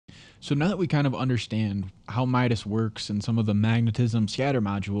So now that we kind of understand how Midas works and some of the magnetism scatter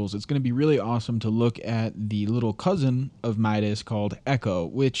modules, it's going to be really awesome to look at the little cousin of Midas called Echo,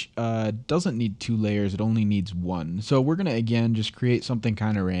 which doesn't need two layers, it only needs one. So we're going to again just create something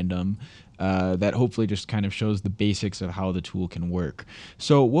kind of random. That hopefully just kind of shows the basics of how the tool can work.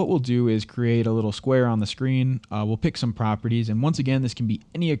 So what we'll do is create a little square on the screen. We'll pick some properties, and once again, this can be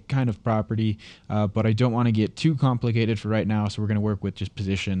any kind of property, but I don't want to get too complicated for right now, so we're going to work with just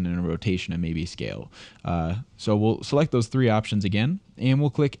position and rotation and maybe scale. So we'll select those three options again, and we'll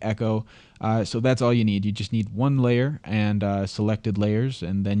click Echo. So that's all you need. You just need one layer and selected layers,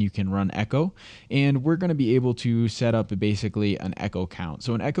 and then you can run echo. And we're going to be able to set up basically an echo count.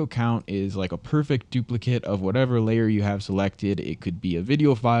 So an echo count is like a perfect duplicate of whatever layer you have selected. It could be a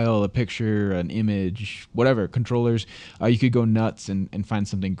video file, a picture, an image, whatever, controllers. You could go nuts and find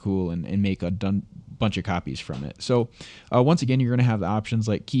something cool and make a bunch of copies from it. So once again, you're going to have the options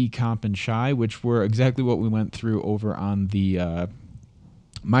like key, comp, and shy, which were exactly what we went through over on the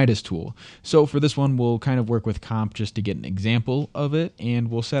Midas tool. So for this one, we'll kind of work with comp just to get an example of it, and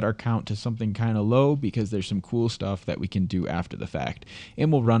we'll set our count to something kind of low because there's some cool stuff that we can do after the fact,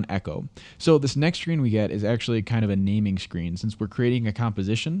 and we'll run echo. So this next screen we get is actually kind of a naming screen since we're creating a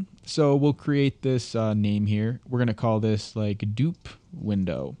composition. So we'll create this name here. We're going to call this like dupe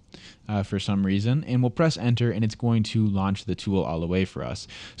window for some reason, and we'll press enter, and it's going to launch the tool all the way for us.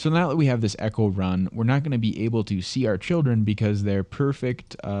 So now that we have this echo run, we're not going to be able to see our children because they're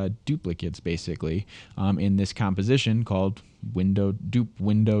perfect duplicates basically in this composition called dupe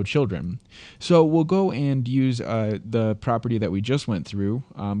window children. So we'll go and use the property that we just went through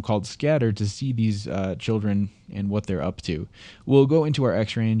called scatter to see these children and what they're up to. We'll go into our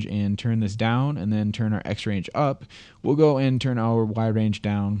X range and turn this down, and then turn our X range up. We'll go and turn our Y range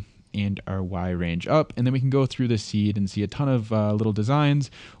down and our Y range up, and then we can go through the seed and see a ton of little designs.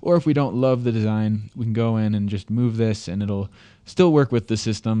 Or if we don't love the design, we can go in and just move this, and it'll still work with the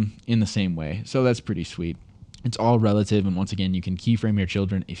system in the same way. So that's pretty sweet. It's all relative, and once again, you can keyframe your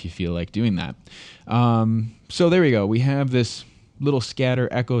children if you feel like doing that. So there we go. We have this little scatter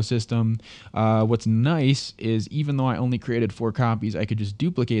ecosystem. What's nice is even though I only created 4 copies, I could just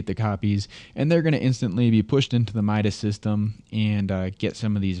duplicate the copies, and they're going to instantly be pushed into the Midas system and get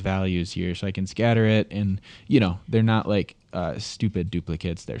some of these values here. So I can scatter it, and they're not like stupid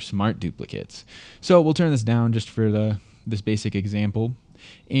duplicates, they're smart duplicates. So we'll turn this down just for this basic example.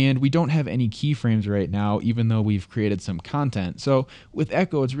 And we don't have any keyframes right now, even though we've created some content. So with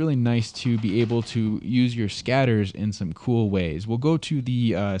Echo, it's really nice to be able to use your scatters in some cool ways. We'll go to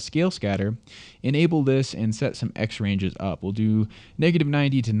the scale scatter, enable this, and set some X ranges up. We'll do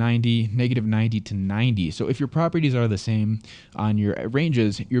 -90 to 90, -90 to 90. So if your properties are the same on your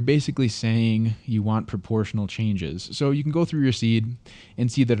ranges, you're basically saying you want proportional changes. So you can go through your seed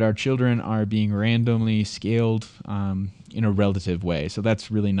and see that our children are being randomly scaled in a relative way. So that's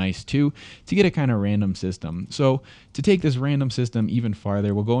really nice too, to get a kind of random system. So to take this random system even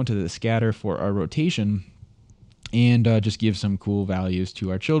farther, we'll go into the scatter for our rotation and just give some cool values to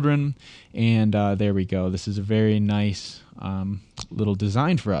our children. And there we go. This is a very nice little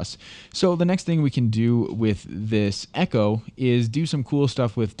design for us. So the next thing we can do with this echo is do some cool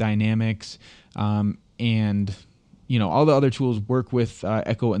stuff with dynamics and all the other tools work with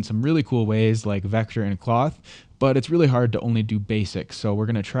echo in some really cool ways like vector and cloth, but it's really hard to only do basics. So we're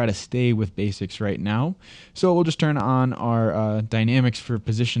going to try to stay with basics right now. So we'll just turn on our dynamics for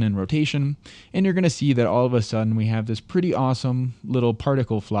position and rotation, and you're going to see that all of a sudden we have this pretty awesome little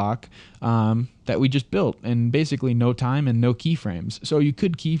particle flock that we just built in basically no time and no keyframes. So you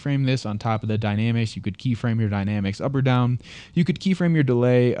could keyframe this on top of the dynamics. You could keyframe your dynamics up or down. You could keyframe your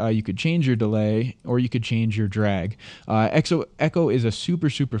delay. You could change your delay, or you could change your drag. Echo is a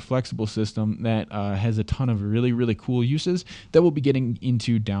super flexible system that has a ton of really cool uses that we'll be getting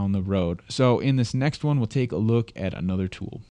into down the road. So in this next one, we'll take a look at another tool.